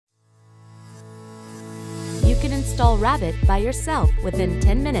install Rabbit by yourself within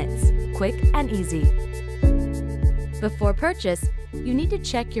 10 minutes, quick and easy. Before purchase, you need to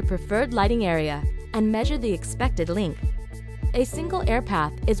check your preferred lighting area and measure the expected length. A single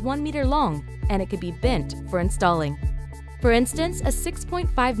airpath is 1 meter long and it can be bent for installing. For instance, a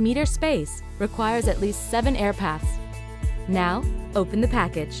 6.5 meter space requires at least 7 airpaths. Now, open the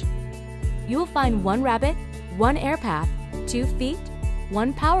package. You will find 1 Rabbit, 1 airpath, 2 feet,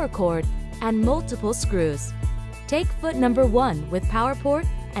 1 power cord, and multiple screws. Take foot number 1 with power port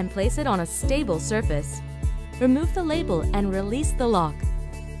and place it on a stable surface. Remove the label and release the lock.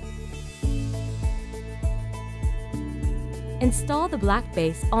 Install the black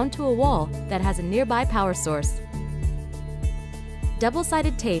base onto a wall that has a nearby power source.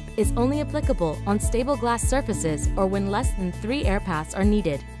 Double-sided tape is only applicable on stable glass surfaces or when less than 3 airpaths are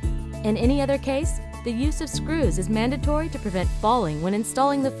needed. In any other case, the use of screws is mandatory to prevent falling when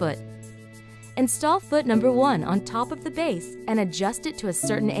installing the foot. Install foot number 1 on top of the base and adjust it to a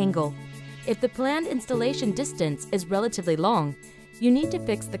certain angle. If the planned installation distance is relatively long, you need to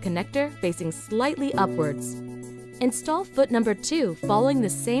fix the connector facing slightly upwards. Install foot number 2 following the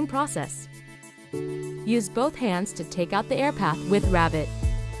same process. Use both hands to take out the airpath with Rabbit.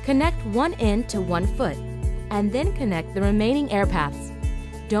 Connect one end to one foot, and then connect the remaining airpaths.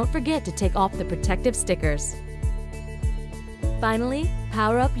 Don't forget to take off the protective stickers. Finally,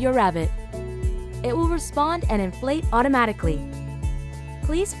 power up your Rabbit. It will respond and inflate automatically.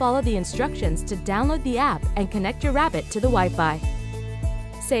 Please follow the instructions to download the app and connect your Rabbit to the Wi-Fi.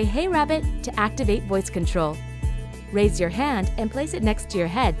 Say "Hey Rabbit" to activate voice control. Raise your hand and place it next to your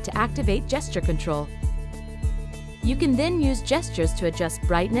head to activate gesture control. You can then use gestures to adjust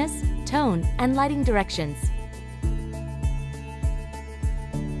brightness, tone, and lighting directions.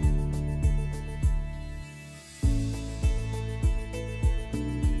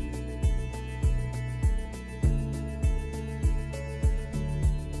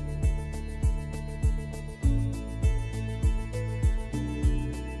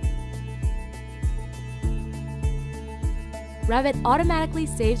 Rabbit automatically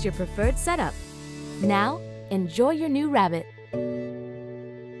saves your preferred setup. Now, enjoy your new Rabbit.